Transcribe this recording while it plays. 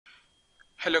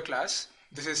Hello class,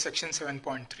 this is section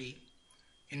 7.3.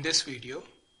 In this video,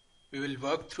 we will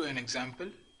work through an example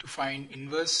to find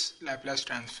inverse Laplace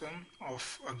transform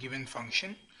of a given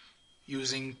function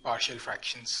using partial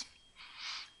fractions.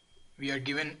 We are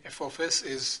given f of s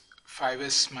is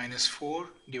 5s minus 4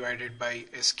 divided by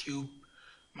s cubed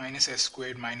minus s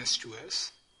squared minus 2s,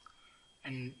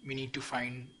 and we need to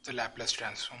find the Laplace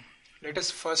transform. Let us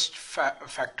first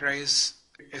factorize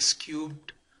s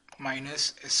cubed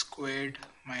minus s squared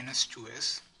minus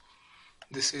 2s.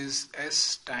 This is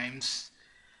s times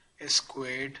s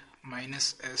squared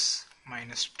minus s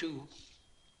minus 2,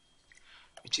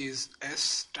 which is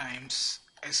s times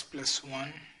s plus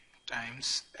 1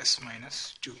 times s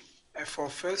minus 2. F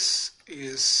of s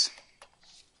is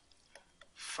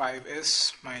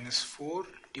 5s minus 4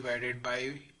 divided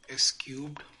by s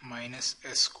cubed minus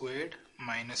s squared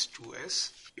minus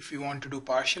 2s. If we want to do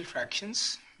partial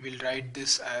fractions, we'll write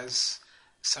this as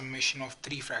summation of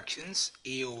three fractions: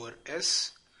 a over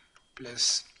s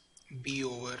plus b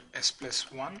over s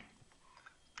plus 1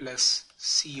 plus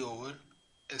c over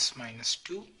s minus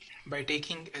 2. By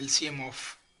taking LCM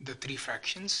of the three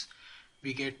fractions,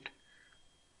 we get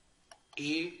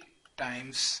a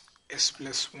times s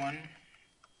plus 1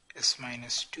 s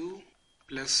minus 2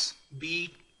 plus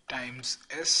b times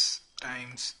s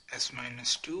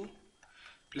minus 2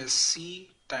 plus c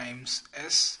times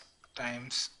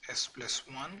s plus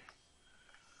 1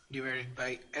 divided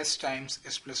by s times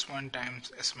s plus 1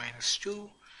 times s minus 2,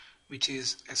 which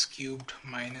is s cubed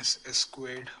minus s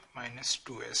squared minus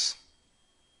 2s.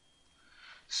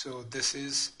 So this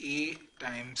is a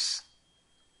times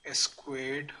s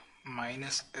squared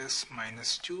minus s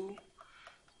minus 2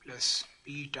 plus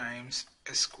b times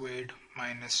s squared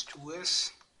minus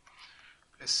 2s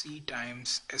plus c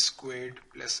times s squared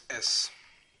plus s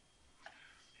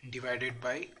divided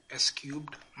by s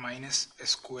cubed minus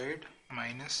s squared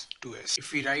minus 2s.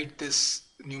 If we write this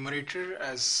numerator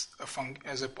as a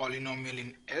polynomial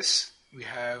in s, we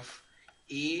have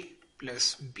a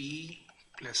plus b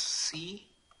plus c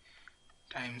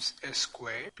times s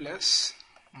squared plus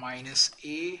minus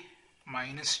a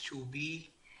minus 2b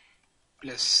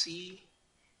plus c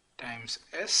times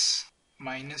s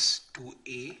minus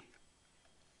 2a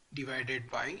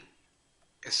divided by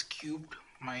s cubed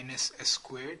minus s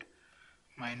squared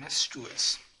minus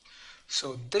 2s.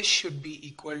 So this should be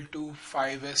equal to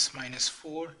 5s minus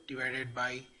 4 divided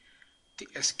by the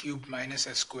s cubed minus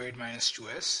s squared minus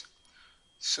 2s.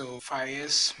 So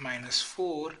 5s minus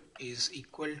 4 is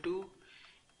equal to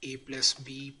a plus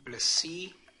b plus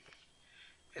c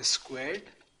s squared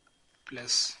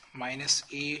plus minus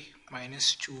a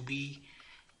minus 2b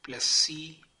plus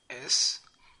c s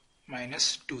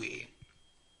minus 2a.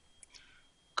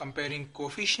 Comparing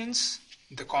coefficients,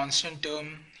 the constant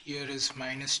term here is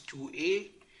minus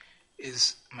 2a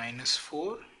is minus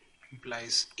 4,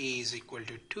 implies a is equal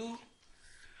to 2.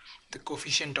 The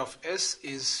coefficient of s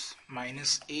is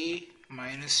minus a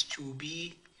minus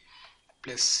 2b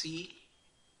plus c,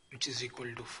 which is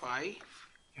equal to 5,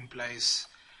 implies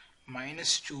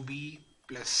minus 2b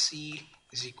plus c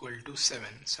is equal to 7,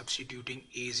 substituting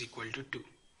a is equal to 2.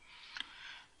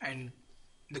 And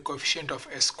the coefficient of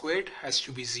s squared has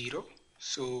to be 0,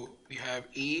 so we have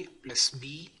a plus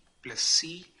b plus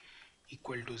c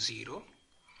equal to 0,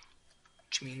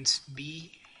 which means b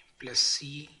plus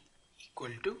c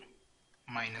equal to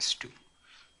minus 2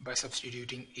 by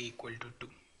substituting a equal to 2.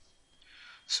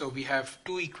 So we have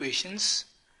two equations: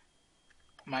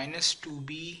 minus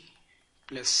 2b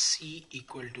plus c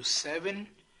equal to 7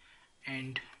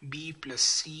 and b plus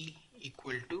c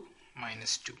equal to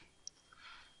minus 2.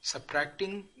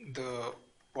 Subtracting the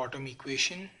bottom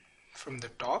equation from the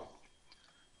top,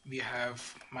 we have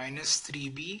minus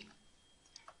 3b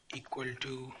equal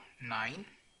to 9,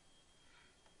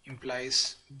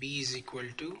 implies b is equal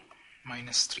to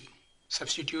minus 3.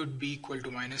 Substitute b equal to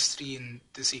minus 3 in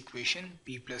this equation,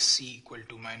 b plus c equal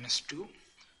to minus 2.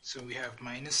 So we have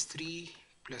minus 3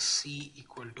 plus c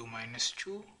equal to minus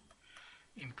 2,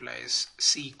 implies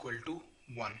c equal to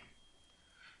 1.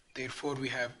 Therefore, we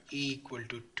have a equal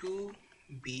to 2,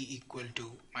 b equal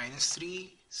to minus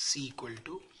 3, c equal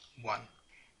to 1.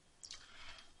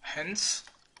 Hence,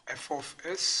 f of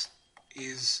s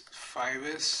is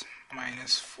 5s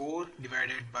minus 4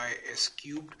 divided by s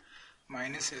cubed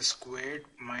minus s squared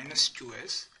minus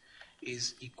 2s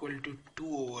is equal to 2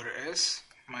 over s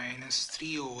minus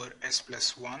 3 over s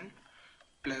plus 1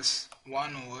 plus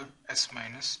 1 over s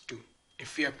minus 2.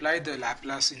 If we apply the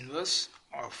Laplace inverse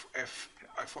of f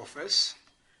of s,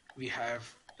 we have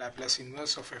Laplace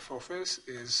inverse of f of s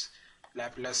is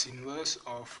Laplace inverse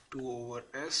of 2 over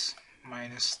s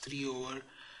minus 3 over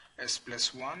s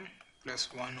plus 1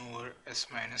 plus 1 over s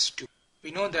minus 2.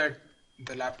 We know that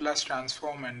the Laplace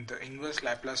transform and the inverse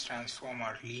Laplace transform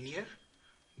are linear.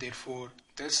 Therefore,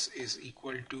 this is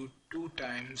equal to 2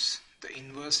 times the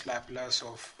inverse Laplace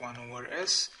of 1 over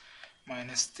s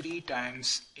minus 3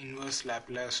 times inverse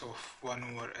Laplace of 1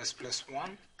 over s plus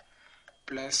 1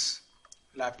 plus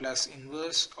Laplace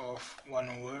inverse of 1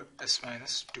 over s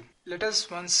minus 2. Let us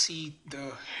once see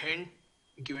the hint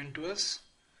given to us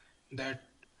that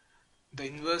the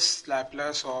inverse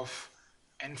Laplace of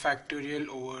n factorial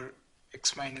over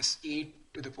x minus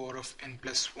 8 to the power of n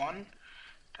plus 1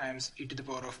 times e to the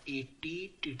power of 8t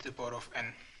t to the power of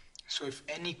n. So if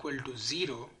n equal to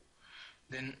 0,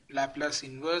 then Laplace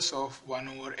inverse of 1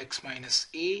 over x minus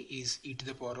a is e to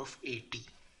the power of at.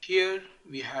 Here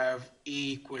we have a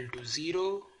equal to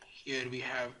 0, here we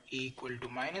have a equal to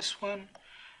minus 1,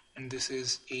 and this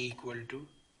is a equal to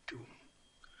 2.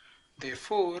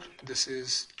 Therefore, this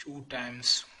is 2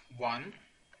 times 1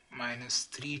 minus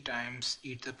 3 times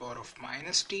e to the power of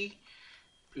minus t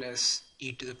plus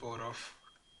e to the power of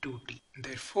 2t.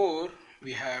 Therefore,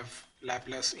 we have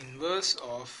Laplace inverse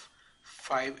of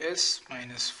 5s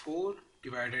minus 4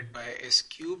 divided by s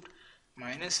cubed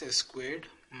minus s squared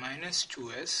minus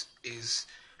 2s is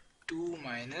 2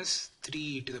 minus 3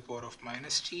 e to the power of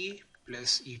minus t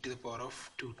plus e to the power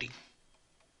of 2t.